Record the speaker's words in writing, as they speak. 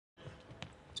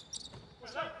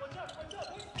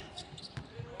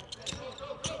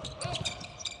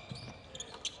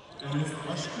Enes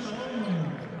Taskiran, Türk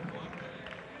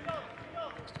basket.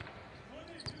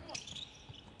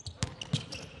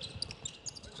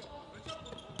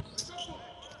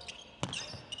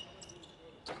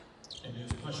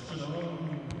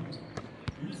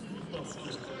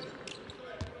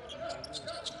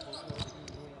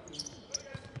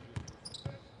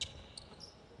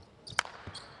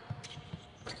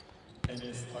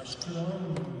 Enes Taskiran,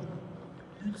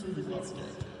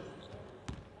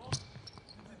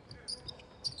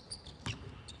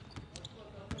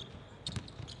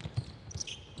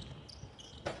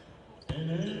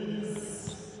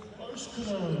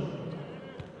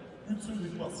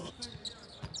 Türk basket.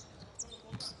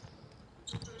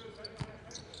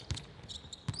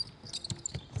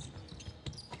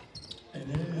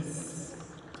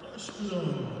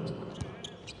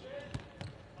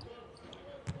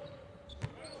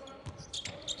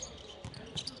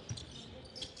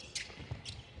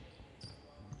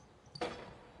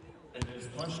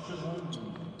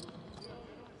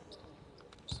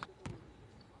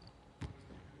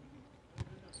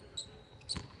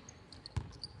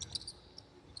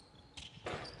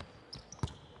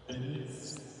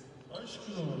 Enes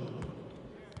Taskiran.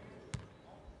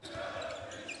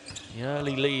 The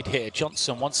early lead here.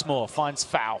 Johnson once more finds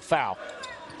foul.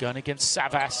 Going against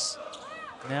Savas.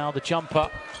 Now the jumper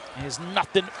is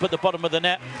nothing but the bottom of the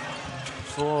net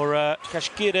for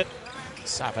Taskiran.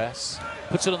 Savas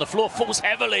puts it on the floor, falls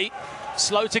heavily.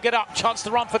 Slow to get up. Chance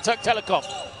to run for Türk Telekom.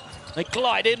 They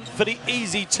glide in for the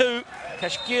easy two.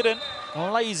 Taskiran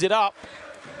lays it up.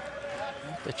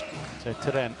 So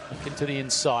Taskiran looking to the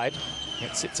inside.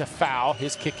 Gets it to foul.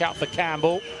 His kick out for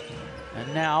Campbell.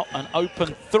 And now an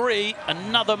open three.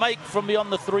 Another make from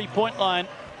beyond the three-point line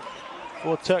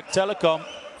for Türk Telekom.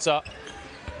 So,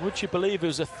 would you believe it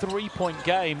was a three-point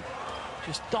game?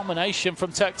 Just domination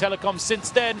from Türk Telekom since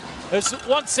then. As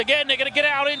once again, they're going to get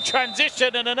out in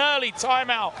transition and an early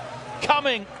timeout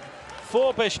coming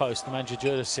for Post. Nemanja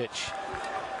Jurisic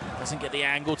doesn't get the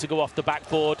angle to go off the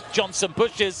backboard. Johnson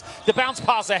pushes the bounce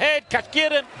pass ahead.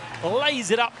 Taskiran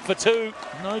lays it up for two.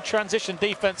 No transition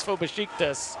defense for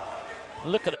Beşiktaş.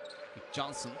 Look at it.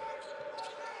 Johnson.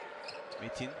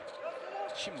 Metin.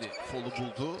 Şimdi Fall'u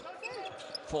buldu.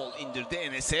 Fall indirdi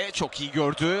Enes'e. Çok iyi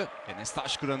gördü. Enes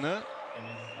Taskiran'ı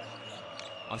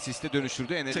asiste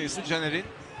dönüştürdü. Enes sayısı Caner'in.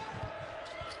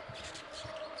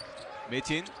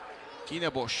 Metin.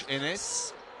 Yine boş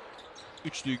Enes.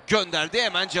 Üçlüyü gönderdi.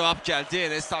 Hemen cevap geldi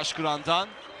Enes Taskiran'dan.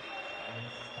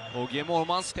 OGM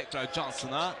Ormans tekrar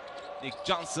Johnson'a. Nick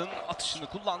Johnson atışını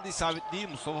kullandı, isabet değil.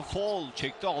 Mustafa Fall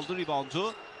çekti, aldı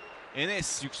reboundu.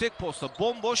 Enes yüksek posta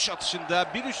bomboş atışında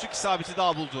bir üçlük isabeti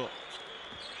daha buldu.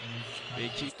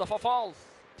 Belki Mustafa Fall,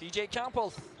 TJ Campbell.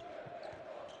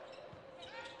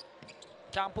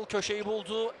 Campbell köşeyi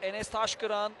buldu. Enes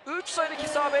Taskiran 3 sayılık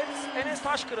isabet Enes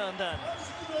Taskiran'dan.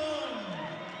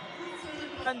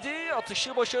 Kendi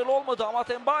atışı başarılı olmadı ama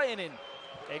Tembaye'nin.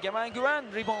 Egemen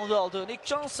Güven reboundu aldı. Nick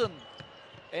Johnson.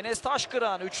 Enes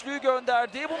Taskiran üçlüyü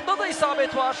gönderdi. Bunda da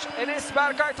isabet var. Enes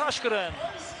Berkay Taskiran.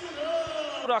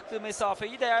 Bıraktığı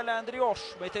mesafeyi değerlendiriyor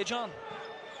Metecan.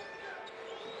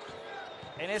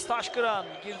 Enes Taskiran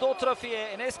girdi o trafiğe.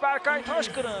 Enes Berkay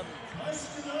Taskiran.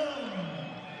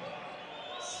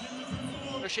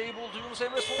 Köşeyi buldu Yunus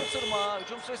Emre sol tırma.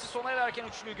 Hücum süresi sona ererken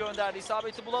üçlüyü gönderdi.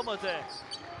 İsabeti bulamadı.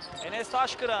 Enes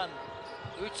Taskiran.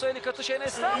 3 sayılık atış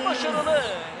Enes'ten başarılı.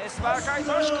 Enes Berkay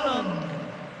Taskiran.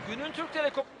 Günün Türk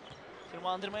Telekom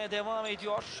tırmandırmaya devam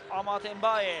ediyor. Amat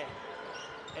Embaye.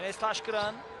 Enes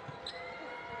Taskiran.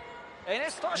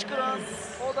 Enes Taskiran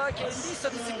o da kendi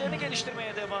istatistiklerini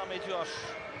geliştirmeye devam ediyor.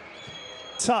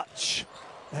 Touch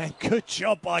and good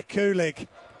job by Kulig.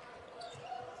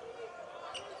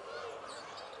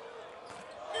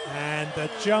 And the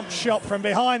jump shot from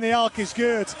behind the arc is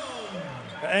good.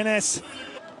 Enes.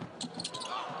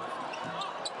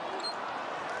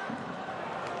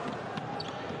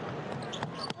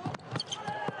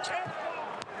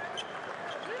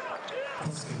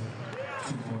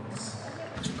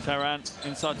 Taran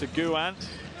inside to Guan.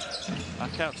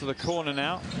 Back out to the corner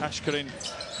now. Taskiran.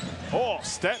 Oh,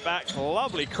 step back.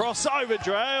 Lovely crossover.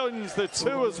 Drains the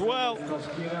two as well.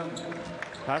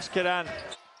 Taskiran.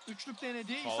 Üçlük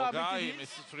denedi. İsabetli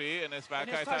değil. Enes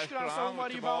Taskiran savunma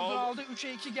reboundu aldı.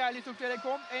 3'e 2 geldi Türk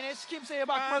Telekom. Enes kimseye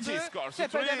bakmadı.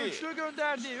 Tepeden üçlü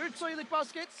gönderdi. 3 sayılık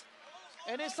basket.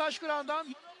 Enes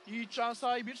Taskiran'dan Yiğit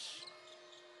Cansay bir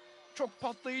çok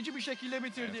patlayıcı bir şekilde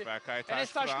bitirdi.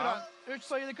 Enes Taskiran 3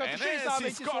 sayılık atışı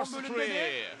isabeti son bölümde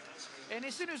de.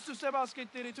 Enes'in üst üste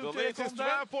basketleri Türk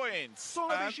Telekom'da son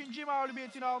 5.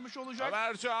 mağlubiyetini almış olacak.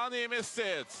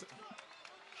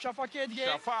 Şafak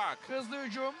Edge hızlı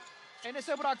hücum.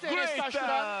 Enes'e bıraktı. Enes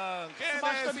Taşkıran.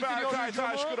 Smaçla bitiriyor hücumu.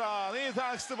 Taşkıran, he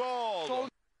takes the ball. Sol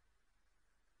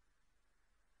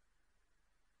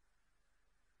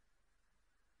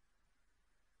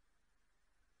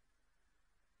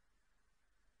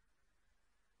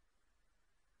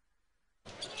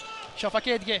Şafak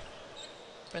Edge.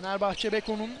 Fenerbahçe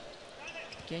Beko'nun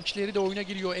gençleri de oyuna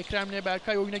giriyor. Ekrem'le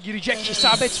Berkay oyuna girecek.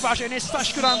 İsabet var Enes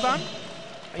Taşkıran'dan.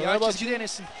 Ayağı çizgide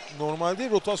Enes'in. Normalde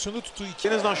rotasyonda tuttuğu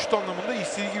en azından şut anlamında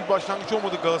istediği gibi başlangıç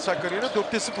olmadı Galatasaray kariyerine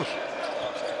 4'te 0.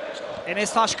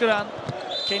 Enes Taşkıran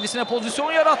kendisine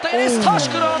pozisyon yarattı. Enes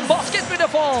Taşkıran basket bir de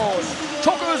faul.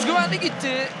 Çok özgüvenli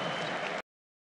gitti.